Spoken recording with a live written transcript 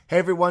Hey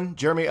everyone,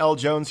 Jeremy L.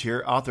 Jones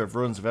here, author of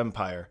Ruins of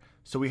Empire.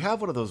 So we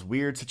have one of those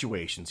weird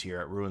situations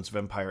here at Ruins of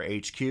Empire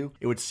HQ.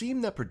 It would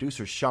seem that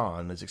producer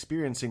Sean is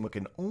experiencing what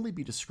can only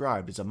be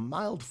described as a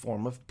mild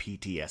form of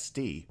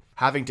PTSD.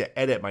 Having to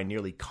edit my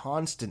nearly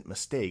constant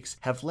mistakes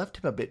have left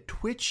him a bit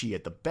twitchy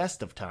at the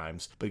best of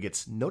times, but it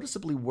gets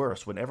noticeably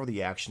worse whenever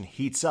the action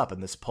heats up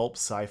in this pulp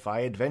sci-fi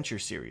adventure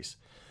series.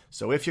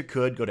 So if you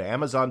could, go to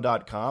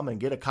Amazon.com and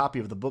get a copy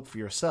of the book for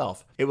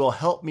yourself. It will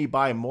help me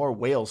buy more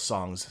Whale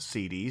Songs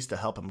CDs to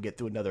help him get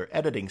through another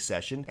editing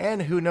session,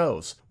 and who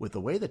knows, with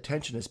the way the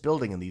tension is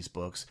building in these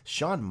books,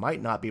 Sean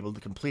might not be able to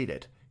complete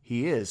it.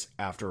 He is,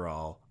 after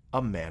all,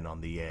 a man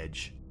on the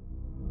edge.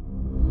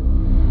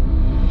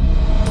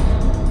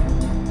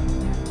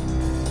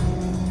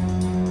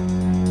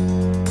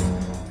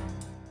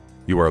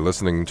 You are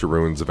listening to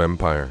Ruins of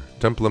Empire,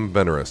 Templum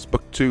Veneris,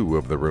 Book 2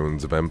 of the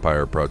Ruins of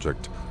Empire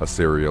Project, a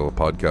serial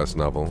podcast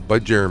novel by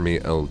Jeremy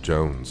L.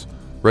 Jones,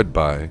 read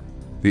by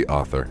the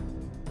author.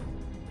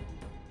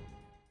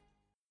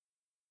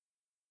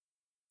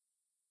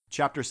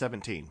 Chapter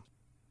 17.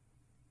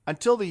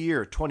 Until the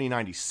year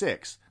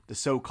 2096, the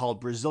so-called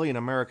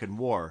Brazilian-American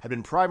War had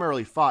been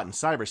primarily fought in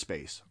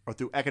cyberspace or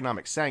through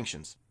economic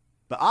sanctions.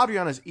 But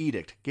Adriana's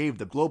edict gave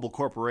the global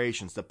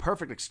corporations the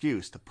perfect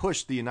excuse to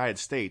push the United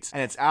States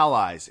and its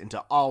allies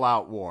into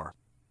all-out war.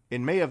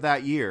 In May of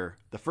that year,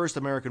 the first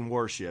American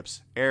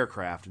warships,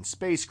 aircraft, and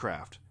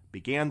spacecraft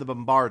began the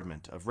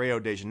bombardment of Rio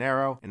de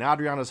Janeiro and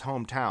Adriana's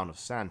hometown of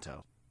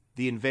Santo.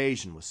 The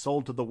invasion was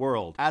sold to the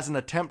world as an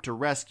attempt to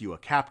rescue a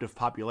captive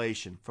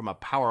population from a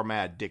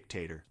power-mad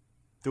dictator.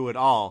 Through it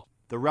all,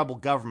 the rebel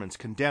governments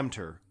condemned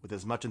her with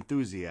as much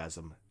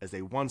enthusiasm as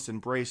they once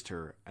embraced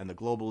her and the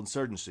global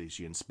insurgency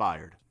she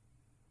inspired.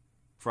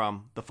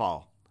 From The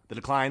Fall, The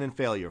Decline and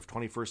Failure of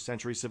 21st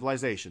Century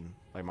Civilization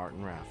by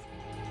Martin Raff.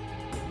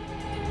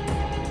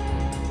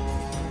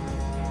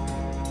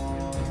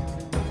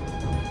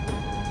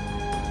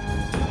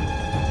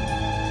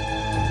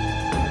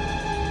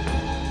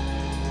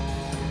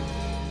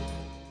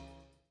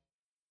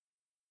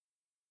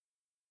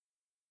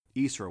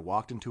 Isra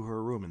walked into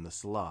her room in the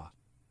sala.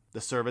 The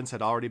servants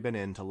had already been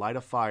in to light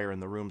a fire in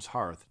the room's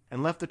hearth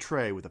and left a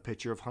tray with a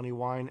pitcher of honey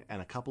wine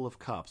and a couple of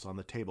cups on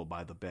the table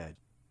by the bed.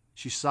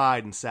 She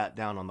sighed and sat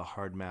down on the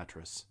hard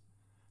mattress.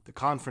 The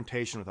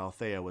confrontation with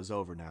Althea was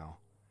over now.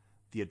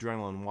 The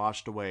adrenaline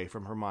washed away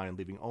from her mind,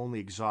 leaving only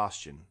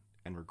exhaustion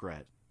and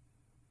regret.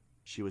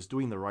 She was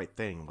doing the right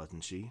thing,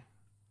 wasn't she?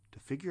 To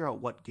figure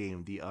out what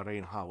game the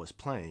Rainha was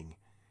playing,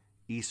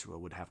 Isra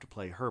would have to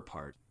play her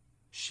part.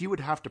 She would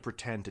have to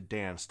pretend to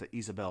dance to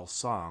Isabel's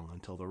song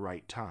until the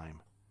right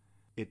time.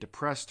 It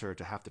depressed her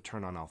to have to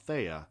turn on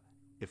Althea,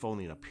 if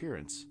only in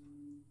appearance,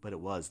 but it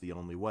was the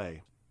only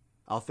way.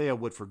 Althea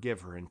would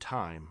forgive her in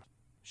time.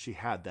 She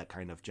had that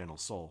kind of gentle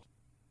soul.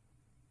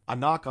 A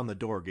knock on the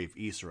door gave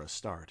Isra a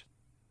start.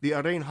 The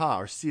Rainha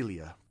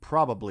Arcelia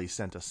probably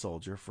sent a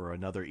soldier for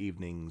another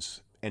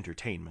evening's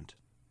entertainment.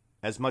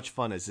 As much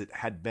fun as it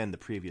had been the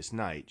previous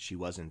night, she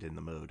wasn't in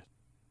the mood.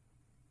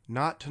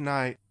 "Not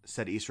tonight,"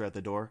 said Isra at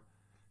the door.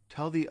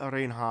 "Tell the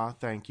Rainha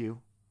thank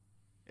you."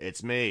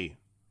 "It's me,"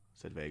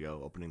 said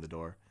Viekko, opening the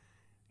door.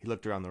 He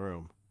looked around the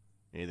room.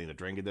 "Anything to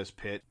drink in this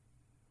pit?"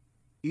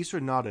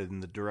 Isra nodded in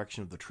the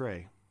direction of the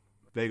tray.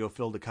 Viekko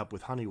filled a cup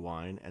with honey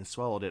wine and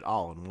swallowed it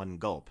all in one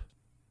gulp.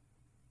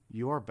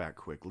 "You are back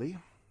quickly,"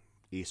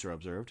 Isra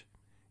observed.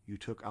 "You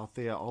took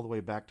Althea all the way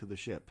back to the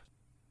ship."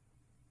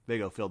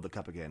 Viekko filled the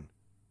cup again.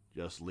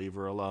 "Just leave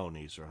her alone,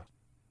 Isra."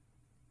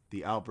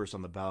 The outburst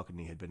on the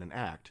balcony had been an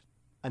act,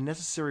 a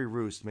necessary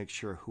ruse to make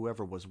sure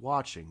whoever was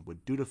watching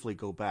would dutifully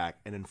go back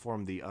and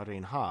inform the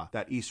Rainha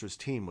that Isra's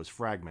team was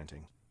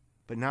fragmenting.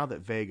 But now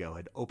that Viekko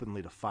had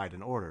openly defied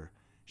an order,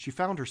 she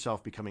found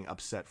herself becoming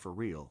upset for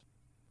real.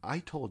 "I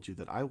told you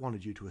that I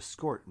wanted you to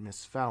escort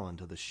Miss Fallon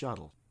to the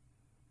shuttle."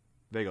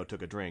 Viekko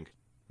took a drink.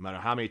 "No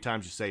matter how many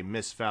times you say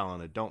Miss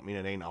Fallon, it don't mean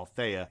it ain't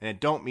Althea, and it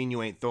don't mean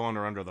you ain't throwing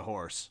her under the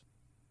horse."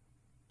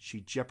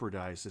 "She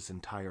jeopardized this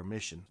entire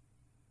mission."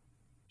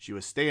 "She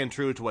was staying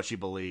true to what she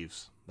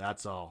believes,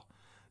 that's all.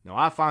 Now,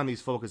 I find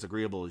these folk as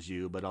agreeable as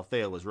you, but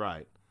Althea was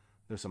right.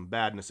 There's some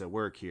badness at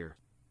work here.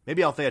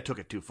 Maybe Althea took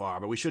it too far,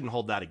 but we shouldn't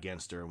hold that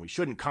against her, and we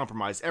shouldn't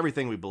compromise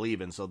everything we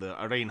believe in so the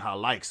Rainha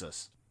likes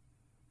us."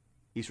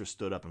 Isra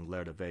stood up and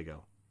glared at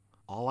Viekko.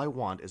 "All I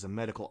want is a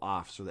medical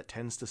officer that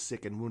tends to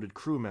sick and wounded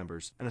crew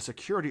members, and a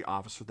security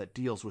officer that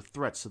deals with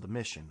threats to the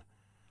mission.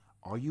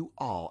 Are you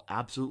all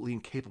absolutely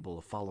incapable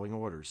of following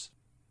orders?"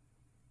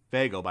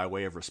 Viekko, by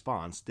way of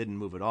response, didn't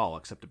move at all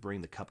except to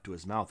bring the cup to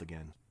his mouth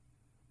again.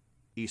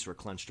 Isra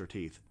clenched her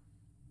teeth.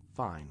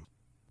 "Fine.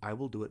 I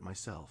will do it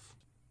myself."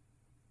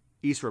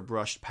 Isra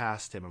brushed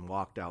past him and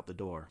walked out the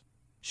door.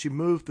 She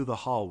moved through the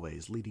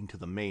hallways leading to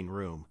the main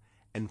room,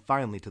 and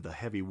finally to the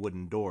heavy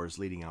wooden doors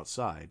leading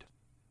outside.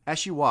 As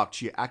she walked,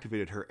 she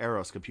activated her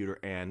Eros computer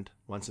and,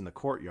 once in the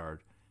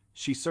courtyard,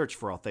 she searched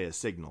for Althea's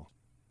signal.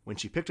 When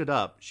she picked it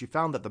up, she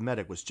found that the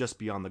medic was just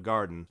beyond the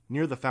garden,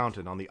 near the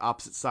fountain on the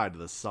opposite side of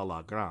the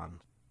Sala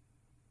Gran.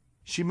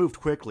 She moved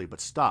quickly but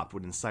stopped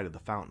when in sight of the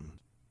fountain.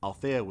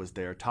 Althea was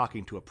there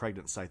talking to a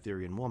pregnant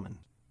Cytherian woman.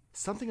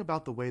 Something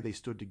about the way they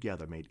stood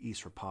together made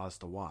Isra pause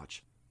to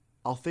watch.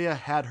 Althea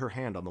had her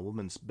hand on the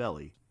woman's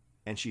belly,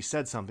 and she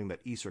said something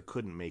that Isra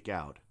couldn't make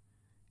out.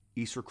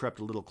 Isra crept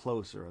a little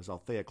closer as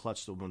Althea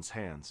clutched the woman's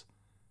hands.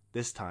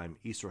 This time,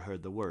 Isra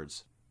heard the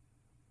words.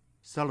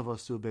 Salva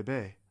su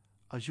bebé,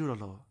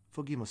 ayúdalo,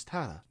 fugimos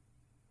tara.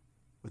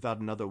 Without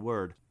another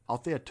word,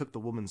 Althea took the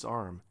woman's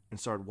arm and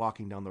started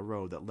walking down the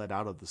road that led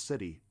out of the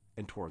city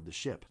and toward the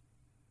ship.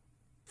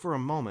 For a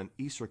moment,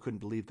 Isra couldn't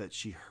believe that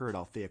she heard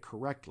Althea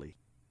correctly.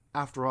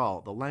 After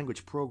all, the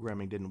language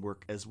programming didn't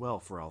work as well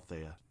for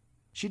Althea.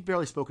 She'd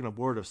barely spoken a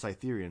word of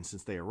Cytherian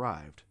since they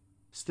arrived.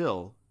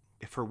 Still,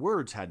 if her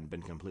words hadn't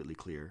been completely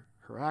clear,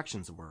 her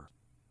actions were.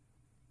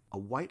 A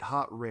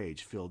white-hot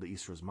rage filled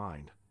Isra's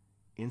mind.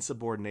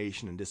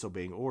 Insubordination and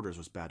disobeying orders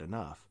was bad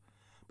enough,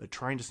 but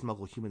trying to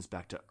smuggle humans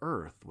back to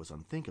Earth was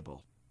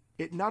unthinkable.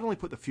 It not only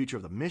put the future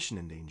of the mission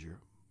in danger,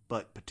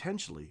 but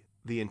potentially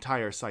the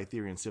entire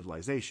Cytherian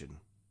civilization.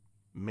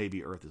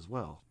 Maybe Earth as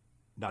well.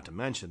 Not to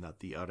mention that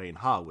the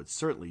Rainha would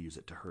certainly use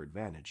it to her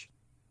advantage.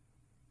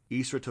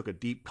 Isra took a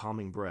deep,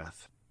 calming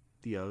breath.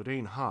 The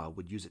Rainha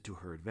would use it to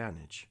her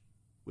advantage,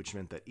 which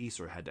meant that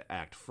Isra had to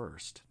act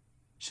first.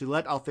 She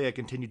let Althea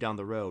continue down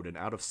the road and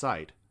out of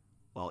sight,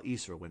 while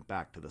Isra went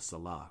back to the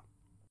Salah.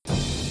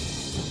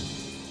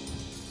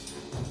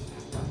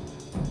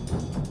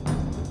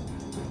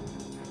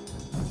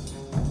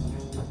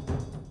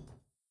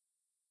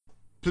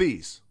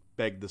 Please,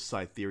 begged the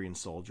Cytherian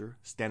soldier,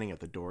 standing at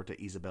the door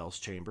to Isabel's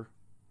chamber.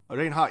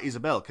 Rainha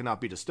Isabel cannot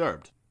be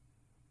disturbed.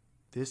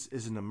 This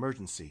is an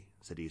emergency,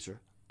 said Isra.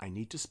 I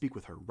need to speak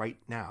with her right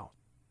now.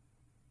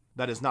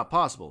 That is not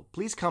possible.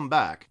 Please come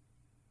back.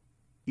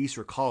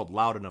 Isra called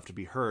loud enough to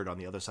be heard on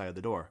the other side of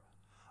the door.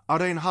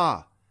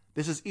 Rainha,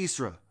 this is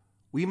Isra.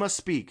 We must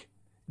speak.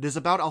 It is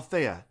about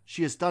Althea.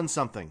 She has done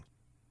something.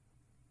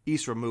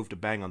 Isra moved to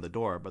bang on the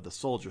door, but the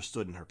soldier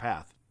stood in her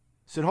path.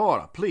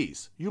 Senhora,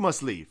 please, you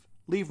must leave.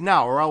 Leave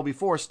now, or I will be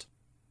forced.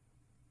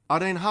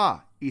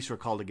 Rainha, Isra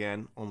called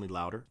again, only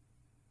louder.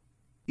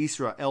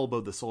 Isra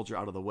elbowed the soldier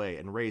out of the way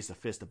and raised a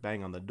fist to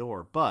bang on the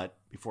door, but,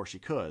 before she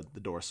could, the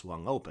door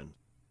swung open.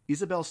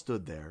 Isabel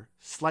stood there,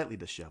 slightly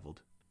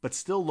disheveled, but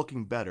still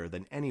looking better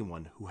than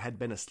anyone who had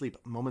been asleep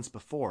moments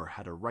before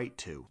had a right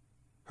to.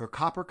 Her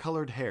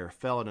copper-colored hair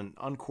fell in an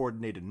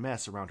uncoordinated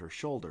mess around her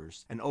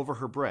shoulders and over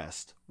her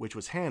breast, which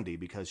was handy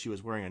because she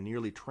was wearing a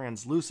nearly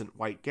translucent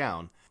white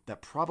gown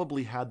that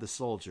probably had the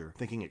soldier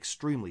thinking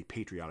extremely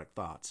patriotic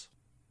thoughts.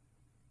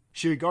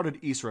 She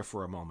regarded Isra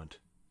for a moment.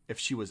 If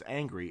she was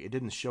angry, it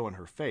didn't show in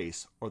her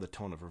face or the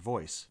tone of her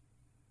voice.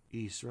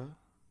 Isra,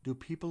 do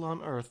people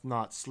on Earth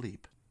not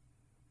sleep?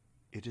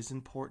 It is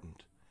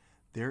important.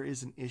 There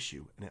is an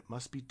issue, and it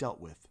must be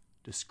dealt with,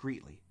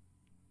 discreetly.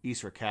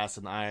 Isra cast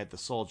an eye at the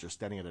soldier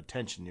standing at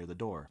attention near the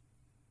door.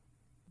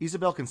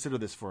 Isabel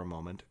considered this for a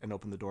moment and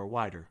opened the door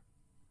wider.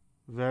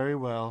 Very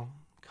well.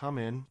 Come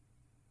in.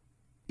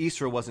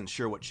 Isra wasn't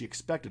sure what she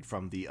expected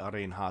from the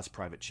Rainha's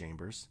private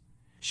chambers.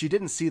 She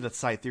didn't see the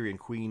Cytherian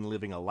queen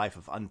living a life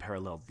of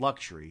unparalleled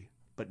luxury,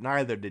 but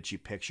neither did she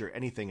picture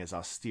anything as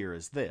austere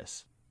as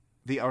this.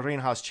 The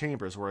Rainha's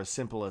chambers were as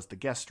simple as the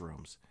guest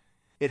rooms.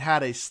 It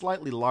had a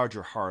slightly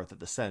larger hearth at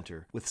the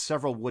center, with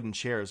several wooden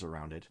chairs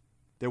around it.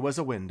 There was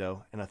a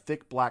window, and a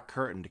thick black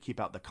curtain to keep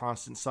out the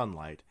constant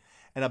sunlight,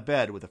 and a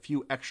bed with a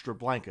few extra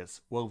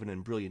blankets woven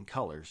in brilliant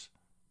colors.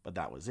 But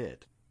that was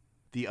it.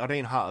 The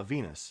Rainha of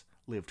Venus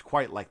lived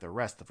quite like the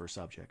rest of her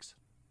subjects.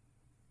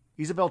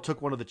 Isabel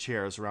took one of the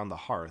chairs around the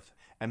hearth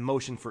and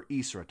motioned for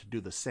Isra to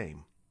do the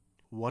same.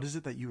 What is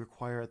it that you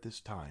require at this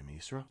time,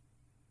 Isra?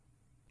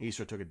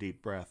 Isra took a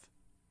deep breath.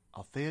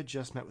 Althea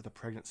just met with a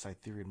pregnant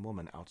Cytherian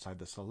woman outside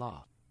the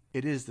Salah.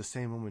 It is the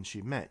same woman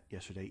she met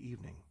yesterday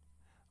evening.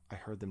 I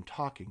heard them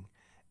talking,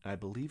 and I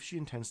believe she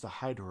intends to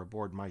hide her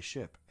aboard my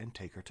ship and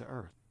take her to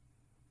Earth.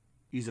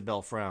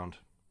 Isabel frowned.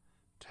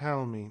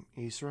 Tell me,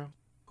 Isra,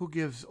 who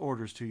gives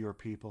orders to your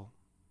people?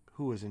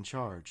 Who is in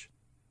charge?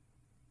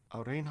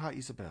 Rainha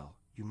Isabel,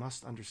 you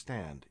must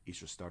understand,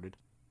 Isra started.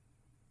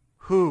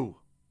 Who?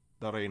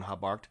 The Rainha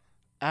barked.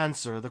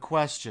 Answer the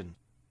question.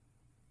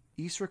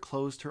 Isra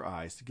closed her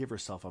eyes to give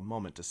herself a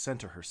moment to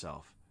center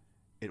herself.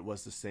 It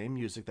was the same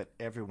music that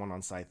everyone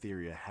on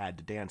Cytheria had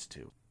to dance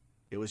to.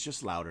 It was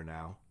just louder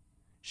now.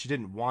 She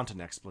didn't want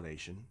an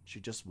explanation. She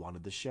just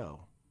wanted the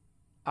show.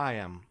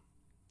 I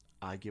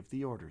give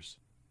the orders.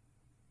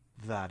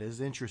 That is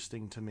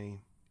interesting to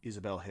me,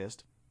 Isabel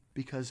hissed,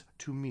 because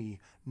to me,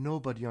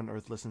 nobody on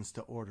Earth listens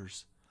to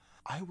orders.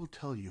 I will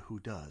tell you who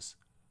does.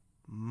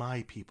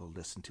 My people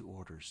listen to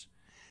orders.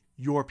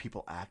 Your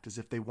people act as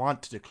if they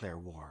want to declare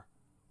war.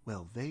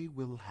 Well, they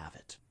will have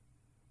it.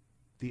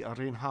 The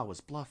Rainha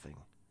was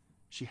bluffing.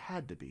 She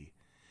had to be.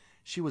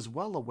 She was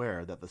well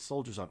aware that the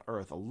soldiers on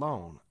Earth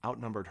alone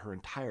outnumbered her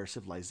entire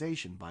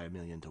civilization by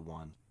 1,000,000 to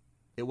 1.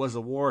 It was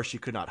a war she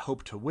could not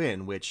hope to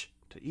win, which,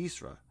 to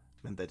Isra,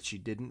 meant that she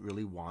didn't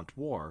really want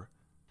war,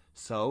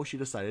 so she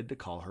decided to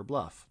call her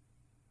bluff.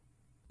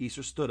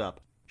 Isra stood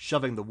up,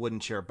 shoving the wooden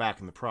chair back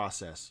in the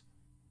process.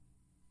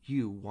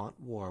 You want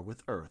war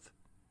with Earth.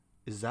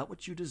 Is that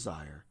what you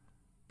desire?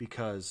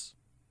 Because...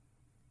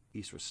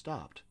 Isra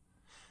stopped.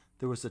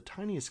 There was the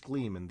tiniest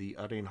gleam in the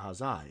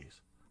Rainha's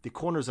eyes. The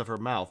corners of her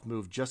mouth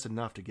moved just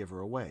enough to give her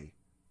away.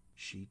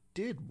 She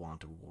did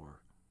want a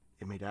war.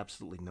 It made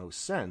absolutely no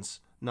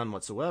sense, none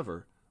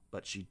whatsoever,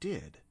 but she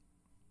did.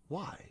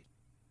 Why?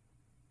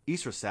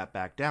 Isra sat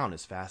back down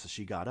as fast as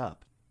she got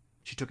up.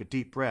 She took a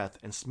deep breath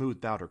and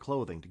smoothed out her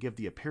clothing to give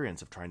the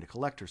appearance of trying to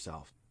collect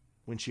herself.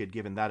 When she had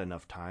given that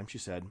enough time, she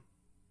said,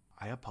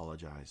 I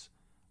apologize.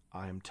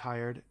 I am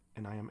tired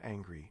and I am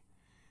angry.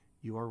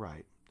 You are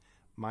right.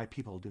 My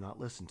people do not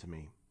listen to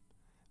me.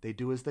 They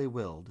do as they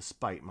will,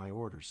 despite my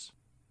orders.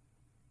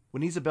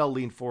 When Isabel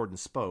leaned forward and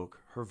spoke,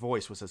 her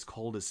voice was as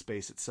cold as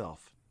space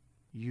itself.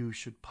 You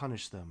should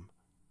punish them.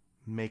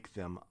 Make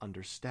them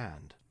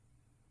understand.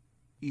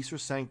 Isra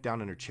sank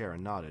down in her chair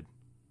and nodded.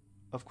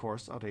 Of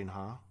course,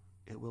 Rainha,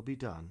 it will be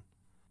done.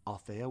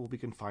 Althea will be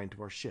confined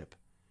to our ship.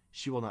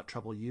 She will not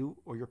trouble you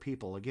or your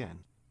people again.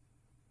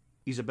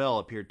 Isabel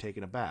appeared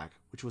taken aback,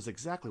 which was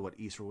exactly what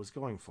Isra was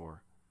going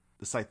for.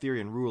 The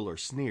Cytherian ruler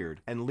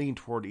sneered and leaned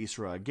toward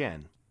Isra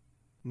again.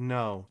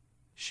 No,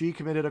 she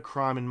committed a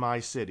crime in my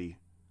city.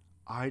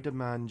 I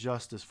demand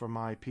justice for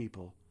my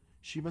people.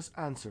 She must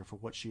answer for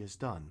what she has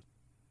done.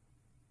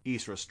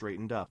 Isra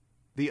straightened up.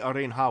 The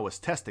Rainha was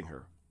testing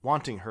her,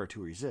 wanting her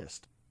to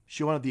resist.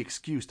 She wanted the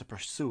excuse to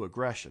pursue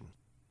aggression.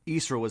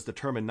 Isra was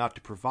determined not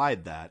to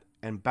provide that,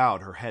 and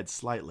bowed her head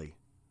slightly.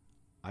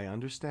 I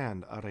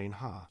understand,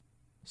 Rainha.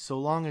 So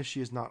long as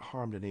she is not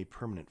harmed in a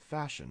permanent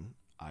fashion,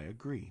 I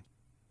agree.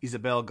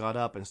 Isabel got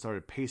up and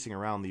started pacing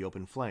around the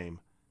open flame.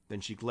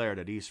 Then she glared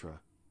at Isra.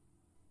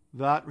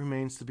 That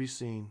remains to be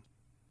seen.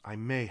 I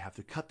may have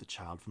to cut the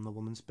child from the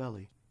woman's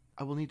belly.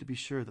 I will need to be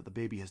sure that the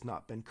baby has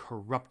not been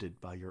corrupted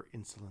by your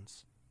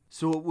insolence.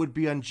 So it would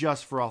be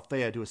unjust for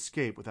Althea to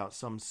escape without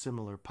some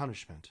similar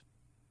punishment.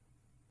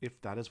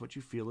 If that is what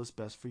you feel is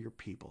best for your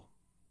people,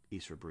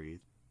 Isra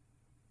breathed.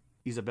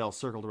 Isabel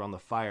circled around the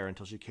fire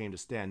until she came to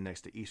stand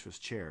next to Isra's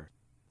chair.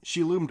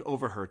 She loomed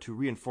over her to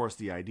reinforce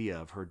the idea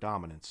of her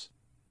dominance.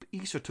 But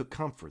Isra took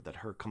comfort that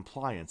her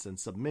compliance and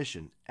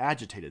submission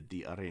agitated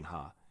the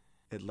Rainha.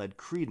 It led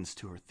credence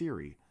to her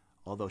theory,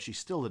 although she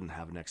still didn't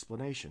have an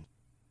explanation.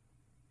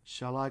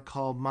 Shall I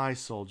call my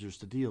soldiers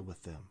to deal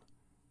with them?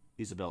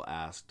 Isabel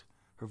asked,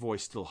 her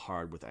voice still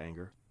hard with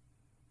anger.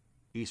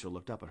 Isra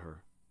looked up at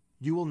her.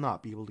 You will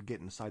not be able to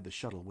get inside the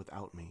shuttle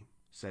without me,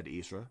 said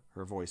Isra,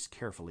 her voice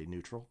carefully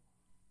neutral.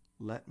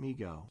 Let me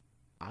go.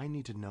 I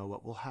need to know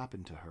what will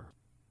happen to her.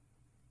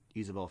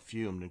 Isabel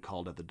fumed and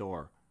called at the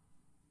door.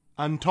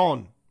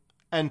 Anton,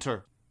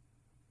 enter.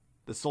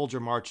 The soldier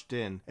marched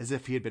in, as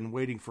if he had been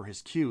waiting for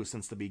his cue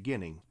since the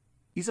beginning.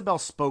 Isabel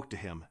spoke to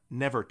him,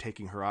 never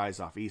taking her eyes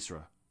off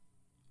Isra.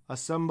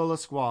 Assemble a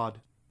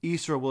squad.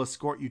 Isra will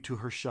escort you to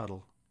her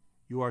shuttle.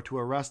 You are to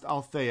arrest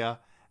Althea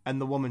and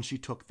the woman she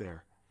took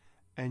there,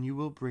 and you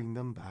will bring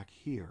them back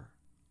here.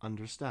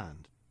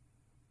 Understand?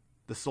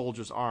 The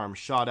soldier's arm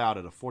shot out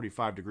at a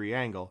 45-degree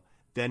angle,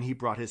 then he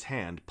brought his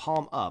hand,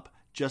 palm up,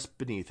 just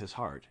beneath his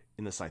heart,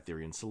 in the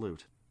Cytherian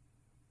salute.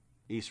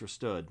 Isra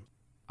stood.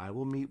 I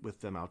will meet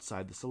with them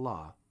outside the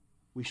Salah.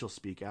 We shall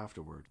speak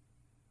afterward.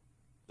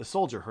 The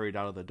soldier hurried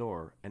out of the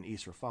door, and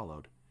Isra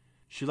followed.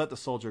 She let the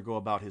soldier go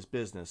about his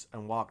business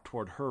and walked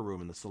toward her room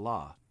in the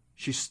Salah.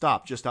 She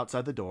stopped just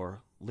outside the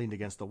door, leaned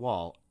against the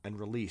wall, and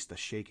released a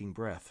shaking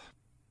breath.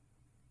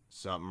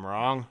 Something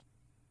wrong?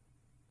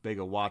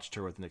 Viekko watched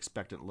her with an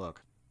expectant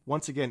look.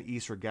 Once again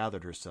Isra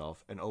gathered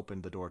herself and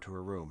opened the door to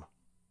her room.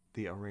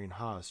 The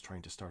Rainha is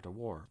trying to start a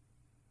war.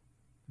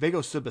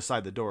 Viekko stood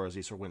beside the door as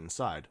Isra went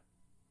inside.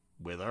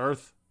 With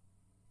Earth?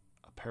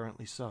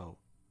 Apparently so.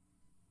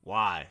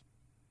 Why?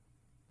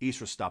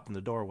 Isra stopped in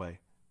the doorway.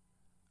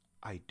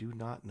 I do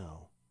not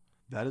know.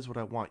 That is what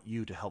I want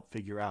you to help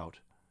figure out.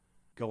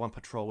 Go on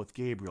patrol with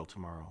Gabriel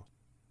tomorrow.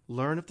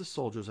 Learn if the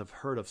soldiers have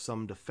heard of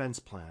some defense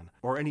plan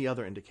or any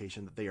other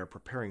indication that they are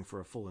preparing for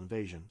a full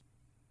invasion.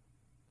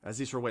 As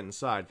Isra went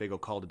inside,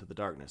 Viekko called into the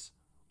darkness.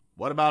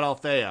 What about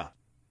Althea?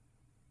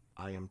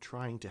 I am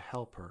trying to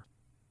help her,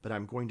 but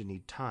I'm going to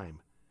need time.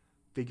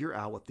 Figure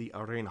out what the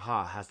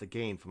Rainha has to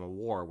gain from a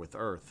war with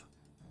Earth.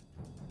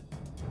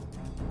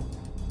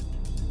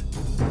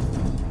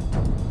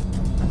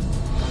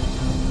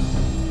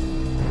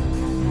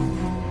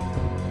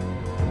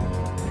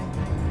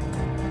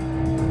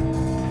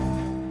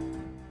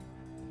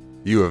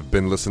 You have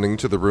been listening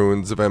to The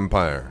Ruins of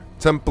Empire,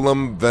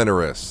 Templum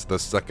Veneris, the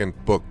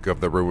second book of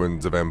the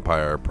Ruins of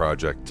Empire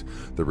project.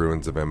 The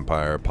Ruins of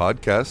Empire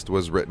podcast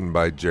was written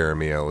by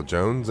Jeremy L.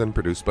 Jones and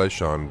produced by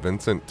Sean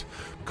Vincent.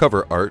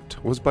 Cover art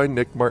was by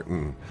Nick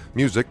Martin.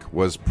 Music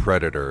was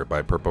Predator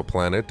by Purple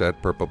Planet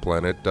at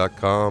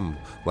purpleplanet.com.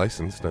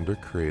 Licensed under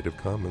Creative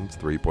Commons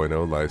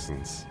 3.0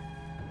 license.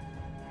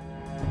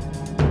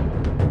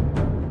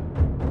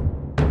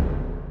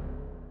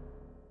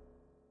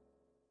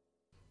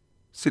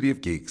 City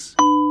of Geeks.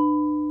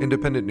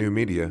 Independent new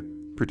media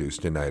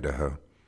produced in Idaho.